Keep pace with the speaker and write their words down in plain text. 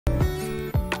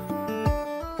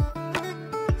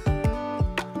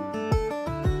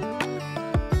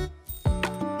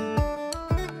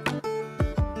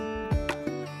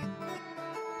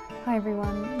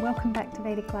back to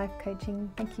Vedic Life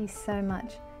Coaching. Thank you so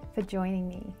much for joining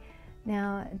me.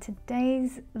 Now,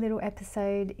 today's little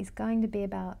episode is going to be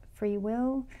about free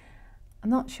will. I'm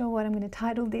not sure what I'm going to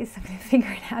title this. I'm going to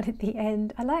figure it out at the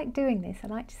end. I like doing this. I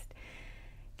like just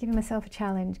giving myself a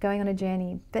challenge, going on a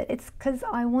journey. But it's because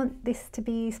I want this to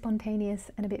be spontaneous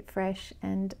and a bit fresh,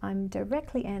 and I'm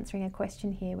directly answering a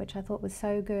question here which I thought was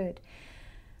so good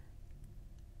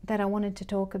that I wanted to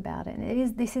talk about it.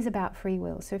 And this is about free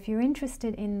will. So if you're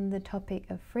interested in the topic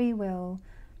of free will,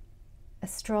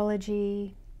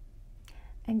 astrology,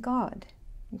 and God,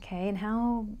 okay, and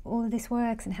how all of this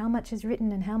works, and how much is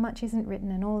written and how much isn't written,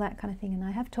 and all that kind of thing. And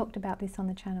I have talked about this on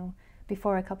the channel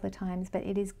before a couple of times, but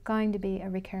it is going to be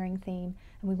a recurring theme,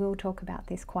 and we will talk about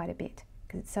this quite a bit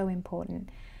because it's so important.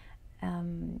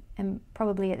 And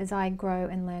probably as I grow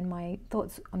and learn, my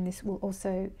thoughts on this will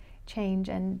also change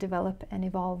and develop and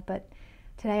evolve. But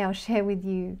today I'll share with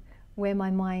you where my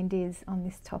mind is on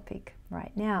this topic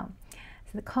right now.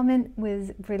 So the comment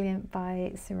was brilliant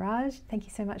by Siraj. Thank you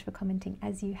so much for commenting,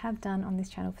 as you have done on this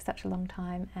channel for such a long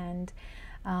time. And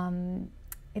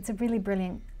it's a really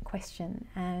brilliant question.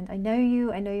 And I know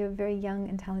you're a very young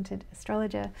and talented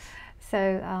astrologer.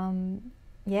 So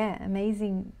yeah,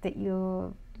 amazing that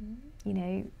you're,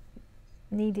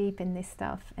 knee deep in this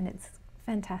stuff, and it's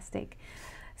fantastic.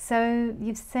 So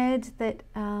you've said that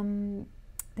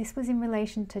this was in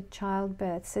relation to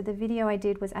childbirth. So the video I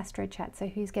did was Astro chat, so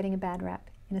who's getting a bad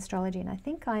rap in astrology. And I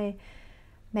think I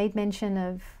made mention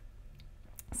of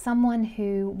someone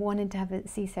who wanted to have a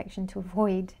C-section to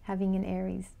avoid having an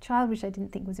Aries child, which I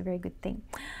didn't think was a very good thing.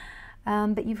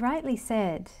 But you've rightly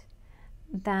said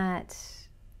that,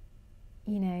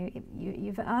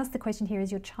 you've asked the question here,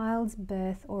 is your child's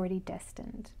birth already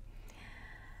destined?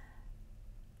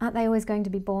 Aren't they always going to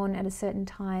be born at a certain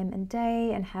time and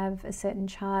day and have a certain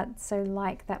chart? So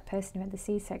like that person who had the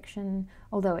C-section,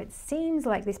 although it seems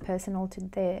like this person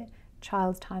altered their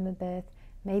child's time of birth,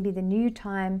 maybe the new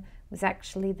time was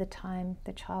actually the time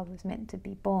the child was meant to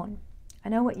be born. I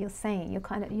know what you're saying.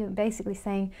 You're basically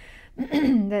saying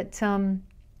that,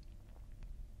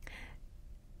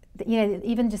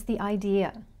 even just the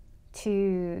idea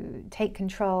to take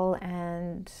control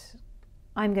and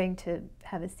I'm going to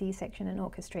have a C-section and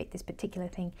orchestrate this particular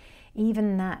thing,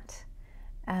 even that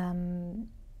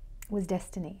was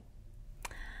destiny.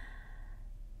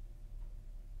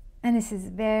 And this is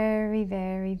very,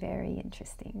 very, very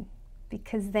interesting,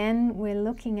 because then we're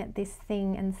looking at this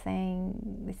thing and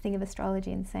saying, this thing of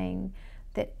astrology, and saying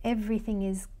that everything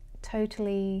is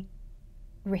totally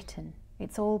written.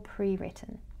 It's all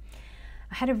pre-written.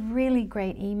 I had a really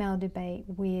great email debate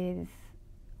with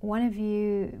one of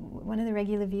the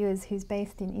regular viewers who's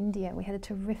based in India. We had a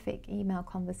terrific email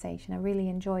conversation. I really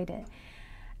enjoyed it.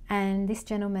 And this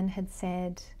gentleman had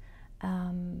said,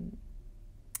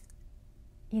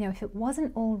 if it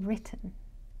wasn't all written,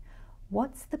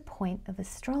 what's the point of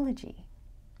astrology?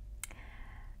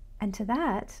 And to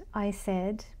that, I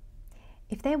said,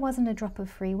 if there wasn't a drop of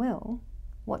free will,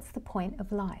 what's the point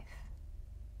of life?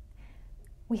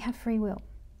 We have free will.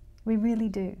 We really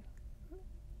do.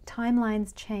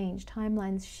 Timelines change,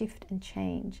 timelines shift and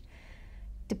change,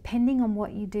 depending on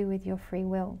what you do with your free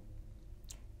will.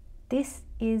 This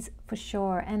is for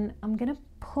sure. And I'm going to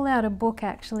pull out a book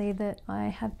actually that I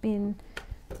have been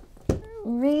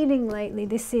reading lately.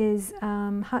 This is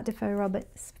Heart Defoe Robert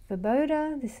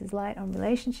Svoboda. This is Light on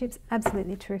Relationships.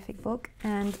 Absolutely terrific book.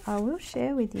 And I will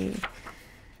share with you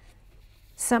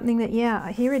something that,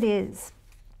 here it is.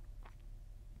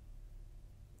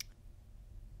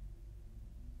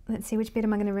 Let's see, which bit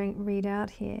am I going to read out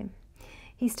here?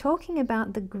 He's talking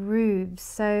about the grooves.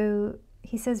 So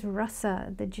he says,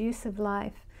 rasa, the juice of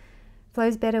life,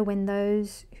 flows better when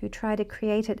those who try to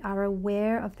create it are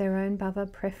aware of their own bhava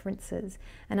preferences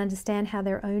and understand how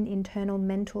their own internal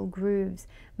mental grooves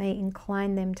may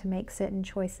incline them to make certain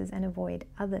choices and avoid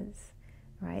others,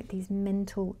 right? These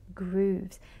mental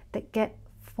grooves that get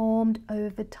formed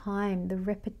over time, the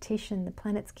repetition, the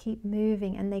planets keep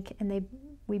moving, and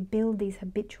we build these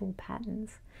habitual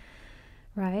patterns,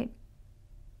 right?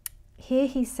 Here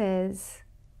he says,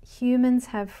 humans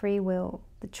have free will,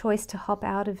 the choice to hop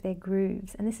out of their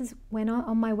grooves. And this is when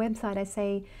on my website I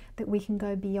say that we can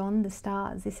go beyond the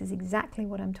stars. This is exactly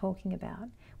what I'm talking about.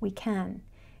 We can,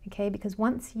 okay? Because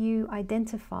once you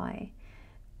identify,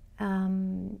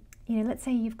 let's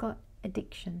say you've got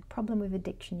addiction, problem with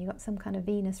addiction, you've got some kind of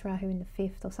Venus, Rahu in the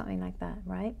 5th or something like that,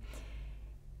 right?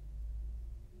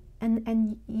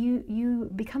 And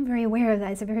you become very aware of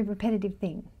that. It's a very repetitive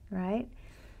thing, right?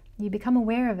 You become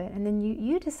aware of it, and then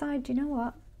you decide, you know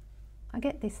what, I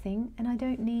get this thing and I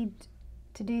don't need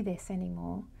to do this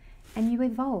anymore. and you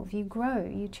evolve, you grow,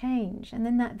 you change. And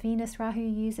then that Venus Rahu, you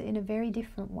use it in a very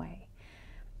different way.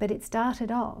 But it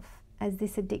started off as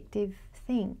this addictive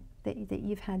thing that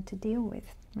you've had to deal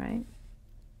with, right?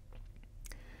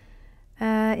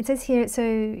 It says here,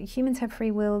 so humans have free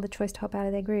will, the choice to hop out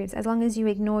of their grooves. As long as you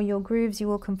ignore your grooves, you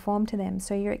will conform to them.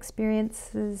 So your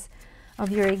experiences of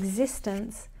your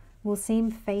existence will seem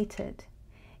fated.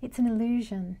 It's an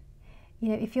illusion. You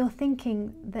know, if you're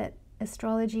thinking that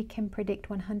astrology can predict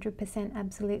 100%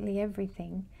 absolutely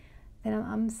everything, then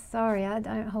I'm sorry, I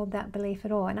don't hold that belief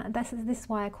at all. And this is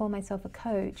why I call myself a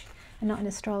coach and not an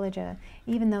astrologer,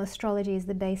 even though astrology is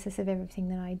the basis of everything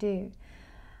that I do.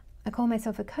 I call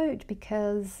myself a coach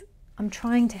because I'm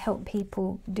trying to help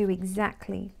people do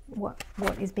exactly what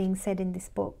is being said in this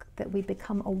book, that we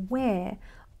become aware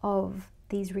of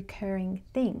these recurring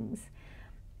things.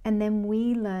 And then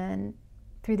we learn,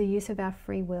 through the use of our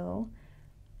free will,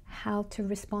 how to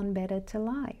respond better to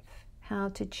life, how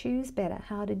to choose better,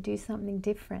 how to do something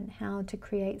different, how to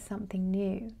create something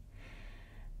new.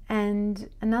 And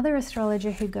another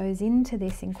astrologer who goes into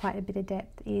this in quite a bit of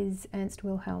depth is Ernst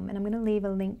Wilhelm, and I'm going to leave a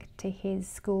link to his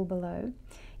school below.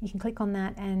 You can click on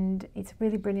that, and it's a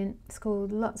really brilliant school,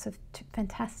 lots of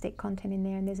fantastic content in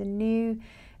there. And there's a new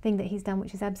thing that he's done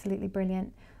which is absolutely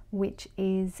brilliant, which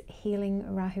is healing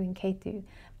Rahu and Ketu.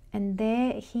 And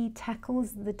there he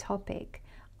tackles the topic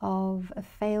of a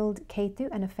failed Ketu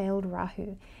and a failed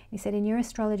Rahu. He said, in your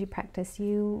astrology practice,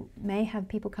 you may have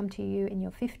people come to you in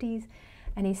your 50s,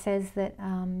 and he says that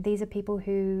these are people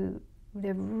who,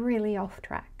 they're really off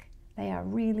track. They are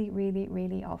really, really,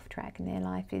 really off track, and their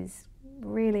life is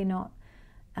really not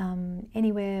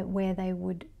anywhere where they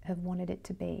would have wanted it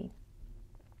to be.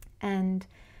 And,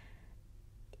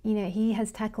 you know, he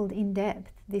has tackled in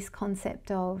depth this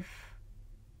concept of,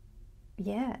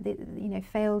 yeah,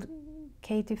 failed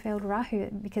Ketu, failed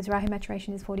Rahu, because Rahu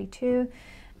maturation is 42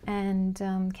 and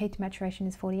Ketu maturation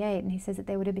is 48. And he says that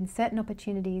there would have been certain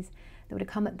opportunities that would have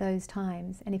come at those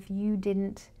times, and if you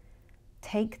didn't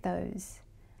take those,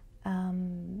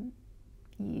 you're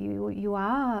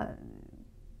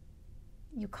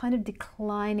kind of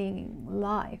declining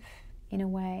life in a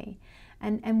way.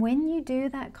 And when you do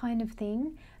that kind of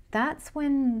thing, that's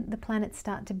when the planets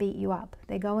start to beat you up.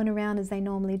 They're going around as they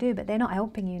normally do, but they're not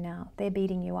helping you now. They're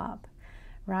beating you up,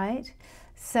 right?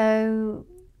 So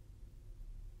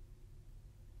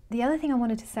the other thing I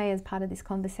wanted to say as part of this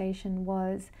conversation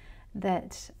was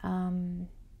that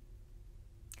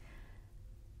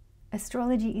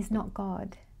astrology is not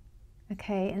God,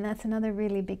 okay? And that's another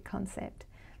really big concept.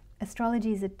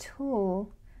 Astrology is a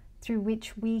tool through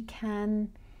which we can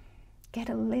get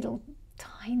a little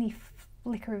tiny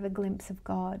flicker of a glimpse of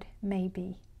God,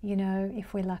 maybe, you know,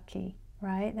 if we're lucky,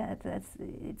 right?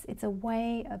 It's a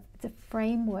way of, it's a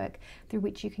framework through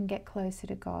which you can get closer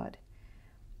to God,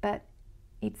 but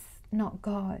it's not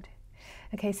God.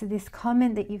 Okay, so this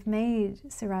comment that you've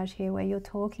made, Suraj, here, where you're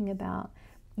talking about,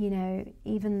 you know,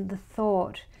 even the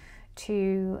thought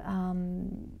to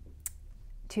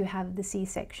have the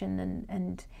C-section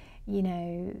and you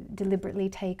know, deliberately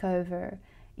take over,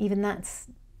 even that's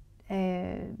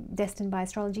destined by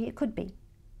astrology. It could be,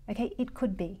 okay, it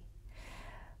could be,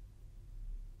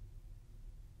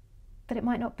 but it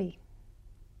might not be.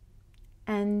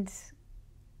 And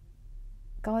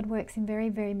God works in very,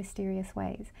 very mysterious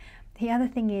ways. The other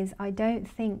thing is, I don't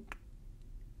think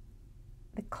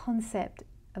the concept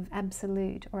of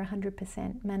absolute or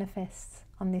 100% manifests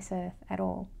on this earth at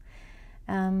all.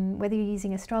 Whether you're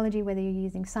using astrology, whether you're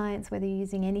using science, whether you're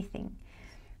using anything,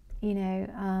 you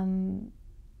know,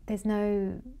 there's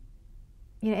no,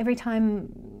 you know, every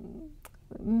time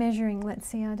measuring, let's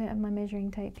see, I don't have my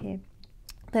measuring tape here,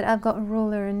 but I've got a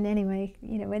ruler, and anyway,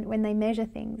 you know, when they measure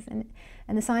things, and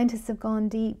the scientists have gone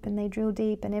deep and they drill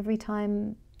deep, and every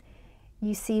time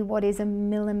you see what is a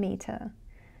millimeter,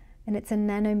 and it's a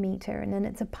nanometer, and then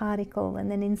it's a particle, and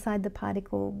then inside the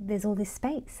particle there's all this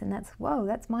space, and that's, whoa,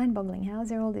 that's mind-boggling. How is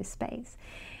there all this space?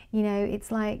 You know,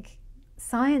 it's like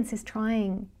science is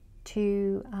trying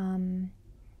to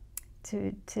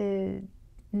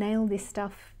nail this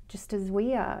stuff just as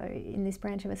we are in this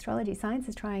branch of astrology. Science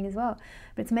is trying as well,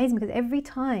 but it's amazing because every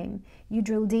time you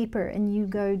drill deeper and you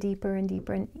go deeper and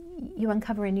deeper and you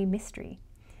uncover a new mystery.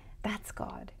 That's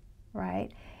God,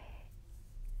 right?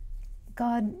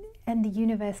 God and the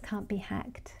universe can't be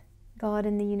hacked. God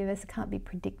and the universe can't be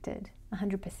predicted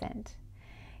 100%.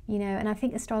 You know, and I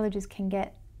think astrologers can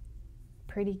get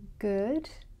pretty good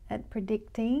at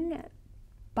predicting,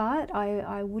 but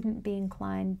I wouldn't be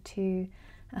inclined to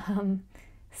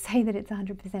say that it's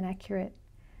 100% accurate.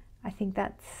 I think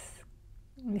that's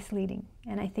misleading.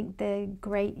 And I think the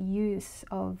great use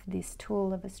of this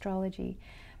tool of astrology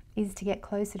is to get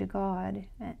closer to God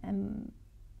and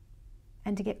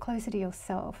to get closer to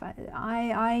yourself.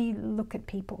 I look at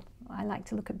people. I like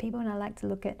to look at people, and I like to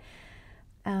look at,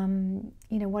 you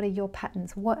know, what are your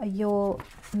patterns? What are your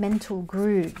mental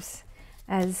grooves?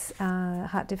 As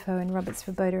Hart Defoe and Robert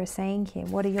Svoboda are saying here,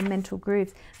 what are your mental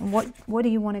grooves? And what do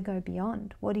you want to go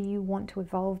beyond? What do you want to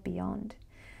evolve beyond,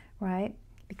 right?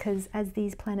 Because as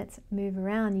these planets move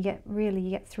around, you get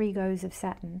 3 goes of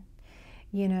Saturn,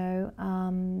 you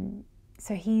know.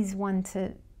 So he's one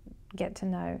to get to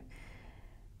know.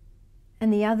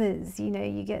 And the others, you know,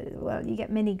 you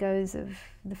get many goes of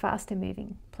the faster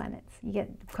moving planets. You get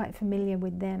quite familiar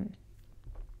with them.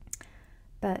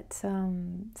 But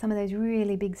some of those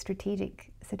really big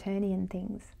strategic Saturnian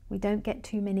things, we don't get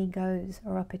too many goes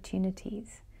or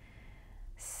opportunities.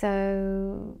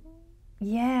 So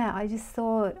yeah, I just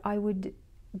thought I would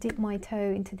dip my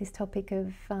toe into this topic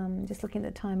of, just looking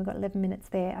at the time, I've got 11 minutes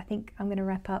there. I think I'm going to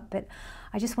wrap up, but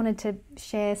I just wanted to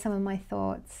share some of my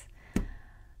thoughts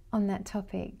on that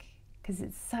topic because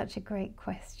it's such a great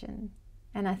question.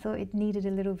 And I thought it needed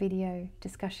a little video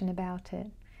discussion about it,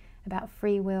 about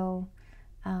free will,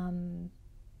 and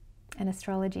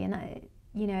astrology. And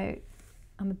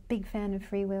I'm a big fan of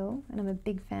free will, and I'm a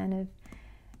big fan of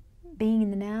being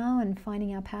in the now and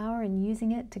finding our power and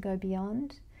using it to go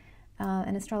beyond.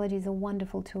 And astrology is a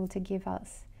wonderful tool to give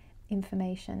us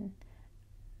information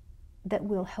that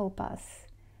will help us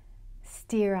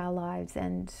steer our lives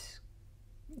and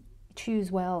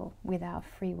choose well with our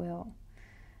free will.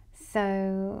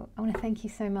 So I want to thank you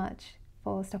so much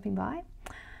for stopping by.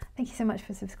 Thank you so much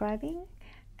for subscribing,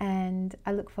 and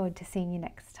I look forward to seeing you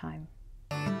next time.